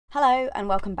Hello and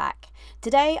welcome back.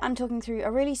 Today I'm talking through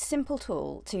a really simple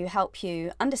tool to help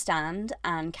you understand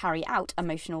and carry out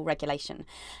emotional regulation.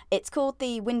 It's called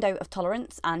the window of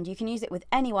tolerance and you can use it with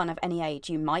anyone of any age.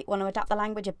 You might want to adapt the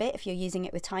language a bit if you're using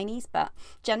it with tinies, but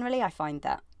generally I find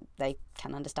that they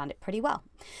can understand it pretty well.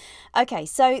 Okay,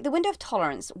 so the window of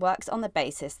tolerance works on the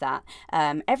basis that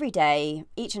every day,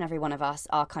 each and every one of us,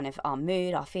 our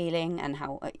mood, our feeling, and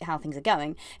how things are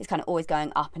going is kind of always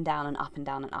going up and down and up and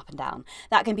down and up and down.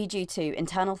 That can be due to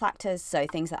internal factors, so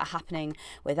things that are happening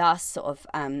with us, sort of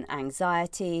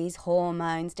anxieties,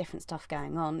 hormones, different stuff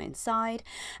going on inside.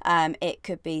 It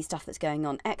could be stuff that's going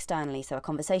on externally, so a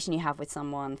conversation you have with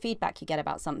someone, feedback you get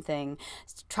about something,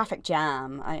 traffic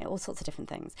jam, all sorts of different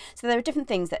things. So there are different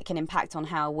things that can impact on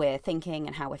how we're thinking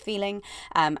and how we're feeling,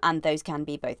 and those can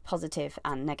be both positive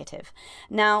and negative.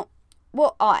 Now,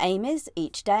 what our aim is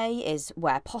each day is,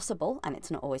 where possible, and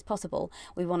it's not always possible,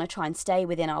 we want to try and stay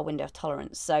within our window of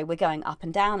tolerance. So we're going up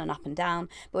and down, but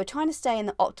we're trying to stay in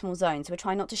the optimal zone. So we're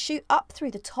trying not to shoot up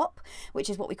through the top, which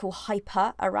is what we call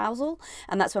hyper arousal.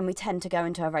 And that's when we tend to go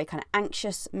into a very kind of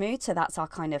anxious mood. So that's our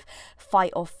kind of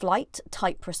fight or flight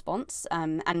type response.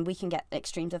 And we can get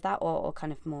extremes of that or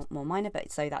kind of more minor,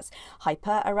 but so that's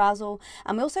hyper arousal.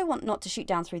 And we also want not to shoot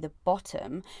down through the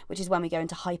bottom, which is when we go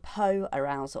into hypo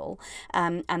arousal.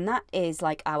 And that is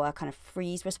like our kind of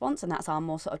freeze response, and that's our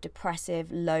more sort of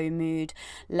depressive, low mood,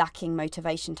 lacking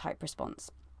motivation type response.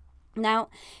 Now,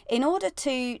 in order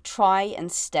to try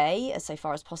and stay, as so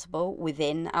far as possible,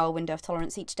 within our window of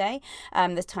tolerance each day,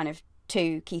 there's kind of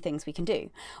two key things we can do.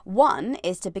 One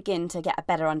is to begin to get a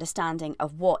better understanding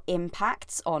of what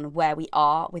impacts on where we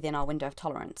are within our window of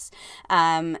tolerance.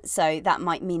 So that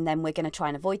might mean then we're going to try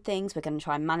and avoid things, we're going to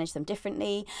try and manage them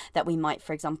differently, that we might,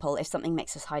 for example, if something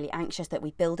makes us highly anxious, that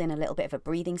we build in a little bit of a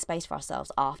breathing space for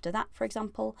ourselves after that, for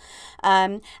example.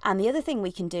 And the other thing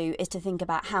we can do is to think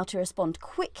about how to respond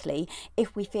quickly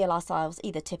if we feel ourselves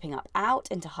either tipping out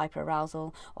into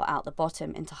hyperarousal or out the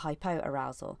bottom into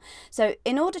hypoarousal. So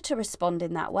in order to respond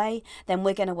in that way, then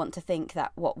we're going to want to think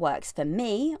that what works for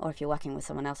me, or if you're working with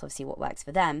someone else, obviously what works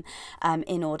for them,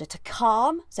 in order to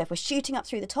calm. So if we're shooting up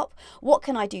through the top, what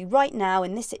can I do right now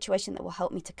in this situation that will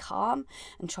help me to calm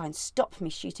and try and stop me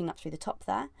shooting up through the top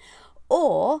there?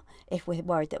 Or if we're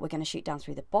worried that we're going to shoot down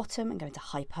through the bottom and go into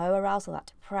hypoarousal, that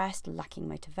depressed, lacking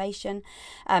motivation,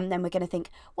 then we're going to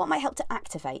think, what might help to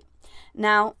activate?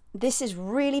 Now, this is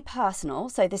really personal,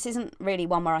 so this isn't really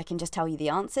one where I can just tell you the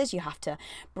answers. You have to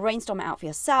brainstorm it out for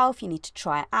yourself. You need to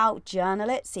try it out, journal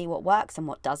it, see what works and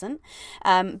what doesn't.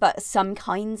 But some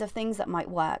kinds of things that might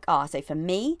work are, so for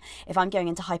me, if I'm going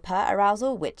into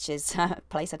hyperarousal, which is a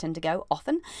place I tend to go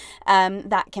often,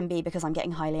 that can be because I'm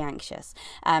getting highly anxious.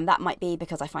 That might be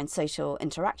because I find social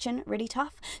interaction really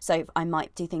tough. So I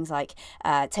might do things like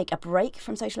take a break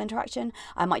from social interaction.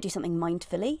 I might do something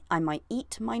mindfully. I might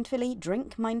eat mindfully,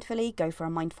 drink mindfully, go for a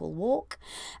mindful walk.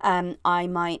 I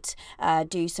might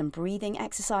do some breathing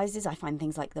exercises. I find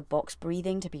things like the box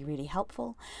breathing to be really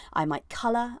helpful. I might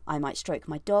colour. I might stroke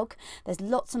my dog. There's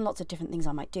lots and lots of different things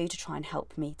I might do to try and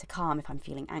help me to calm if I'm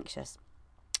feeling anxious.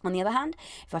 On the other hand,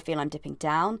 if I feel I'm dipping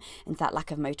down into that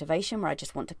lack of motivation where I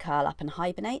just want to curl up and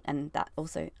hibernate, and that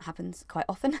also happens quite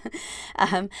often,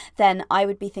 then I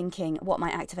would be thinking what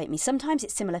might activate me. Sometimes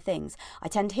it's similar things. I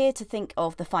tend here to think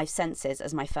of the five senses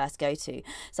as my first go-to.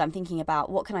 So I'm thinking about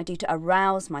what can I do to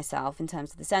arouse myself in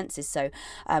terms of the senses. So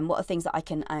what are things that I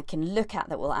can look at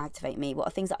that will activate me? What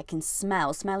are things that I can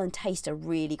smell? Smell and taste are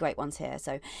really great ones here.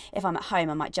 So if I'm at home,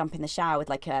 I might jump in the shower with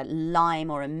like a lime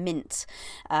or a mint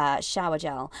shower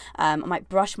gel. I might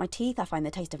brush my teeth. I find the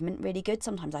taste of mint really good.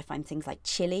 Sometimes I find things like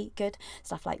chili good,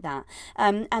 stuff like that.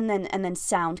 And then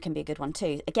sound can be a good one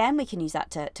too. Again, we can use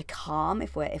that to calm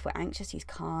if we're anxious. Use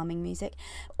calming music,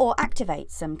 or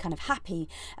activate some kind of happy,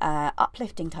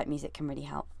 uplifting type music can really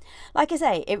help. Like I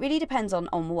say, it really depends on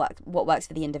what works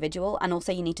for the individual, and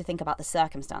also you need to think about the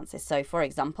circumstances. So for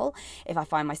example, if I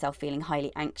find myself feeling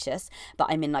highly anxious, but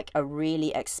I'm in like a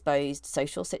really exposed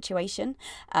social situation,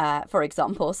 for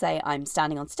example, say I'm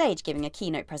standing on stage giving a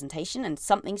keynote presentation and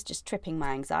something's just tripping my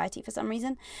anxiety for some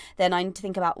reason, then I need to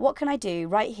think about what can I do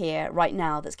right here, right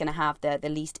now, that's going to have the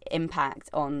least impact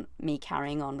on me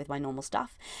carrying on with my normal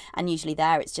stuff. And usually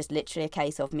there it's just literally a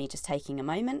case of me just taking a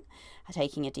moment,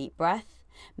 taking a deep breath,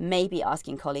 maybe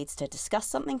asking colleagues to discuss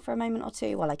something for a moment or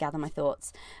two while I gather my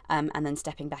thoughts, and then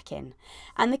stepping back in.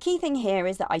 And the key thing here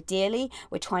is that ideally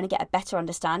we're trying to get a better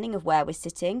understanding of where we're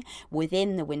sitting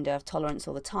within the window of tolerance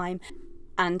all the time,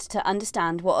 and to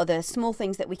understand what are the small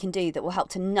things that we can do that will help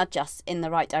to nudge us in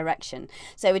the right direction.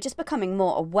 So we're just becoming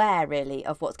more aware really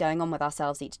of what's going on with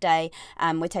ourselves each day,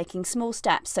 and we're taking small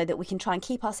steps so that we can try and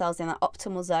keep ourselves in that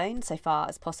optimal zone so far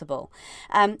as possible.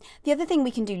 The other thing we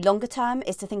can do longer term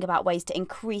is to think about ways to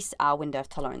increase our window of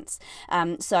tolerance,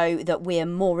 so that we're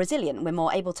more resilient, we're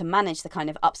more able to manage the kind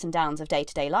of ups and downs of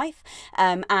day-to-day life,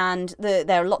 and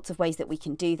there are lots of ways that we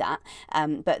can do that,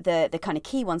 but the kind of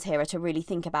key ones here are to really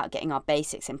think about getting our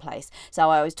basics in place. So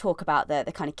I always talk about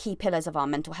the kind of key pillars of our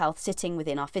mental health sitting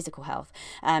within our physical health.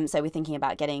 So we're thinking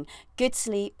about getting good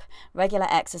sleep, regular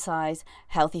exercise,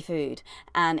 healthy food,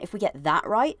 and if we get that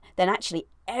right, then actually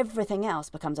everything else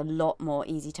becomes a lot more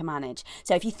easy to manage.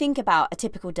 So if you think about a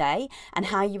typical day and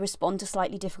how you respond to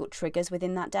slightly difficult triggers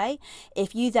within that day,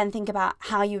 if you then think about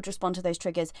how you would respond to those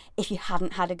triggers if you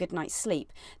hadn't had a good night's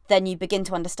sleep, then you begin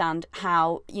to understand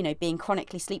how, you know, being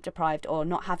chronically sleep deprived or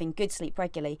not having good sleep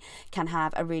regularly can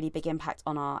have a really big impact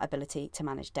on our ability to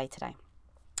manage day to day.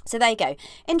 So there you go,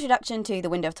 introduction to the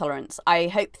window of tolerance. I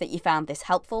hope that you found this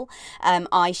helpful.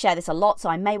 I share this a lot, so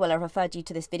I may well have referred you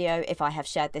to this video if I have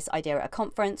shared this idea at a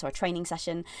conference or a training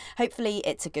session. Hopefully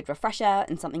it's a good refresher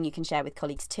and something you can share with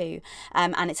colleagues too.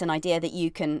 And it's an idea that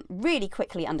you can really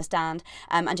quickly understand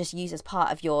and just use as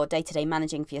part of your day-to-day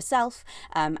managing for yourself,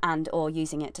 and or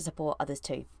using it to support others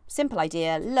too. Simple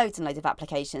idea, loads and loads of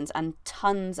applications and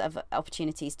tons of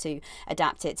opportunities to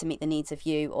adapt it to meet the needs of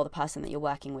you or the person that you're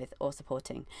working with or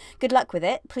supporting. Good luck with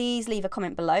it. Please leave a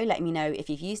comment below letting me know if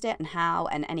you've used it and how,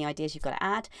 and any ideas you've got to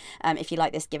add. If you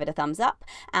like this, give it a thumbs up,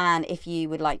 and if you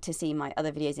would like to see my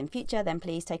other videos in future, then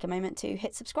please take a moment to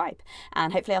hit subscribe,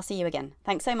 and hopefully I'll see you again.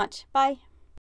 Thanks so much. Bye.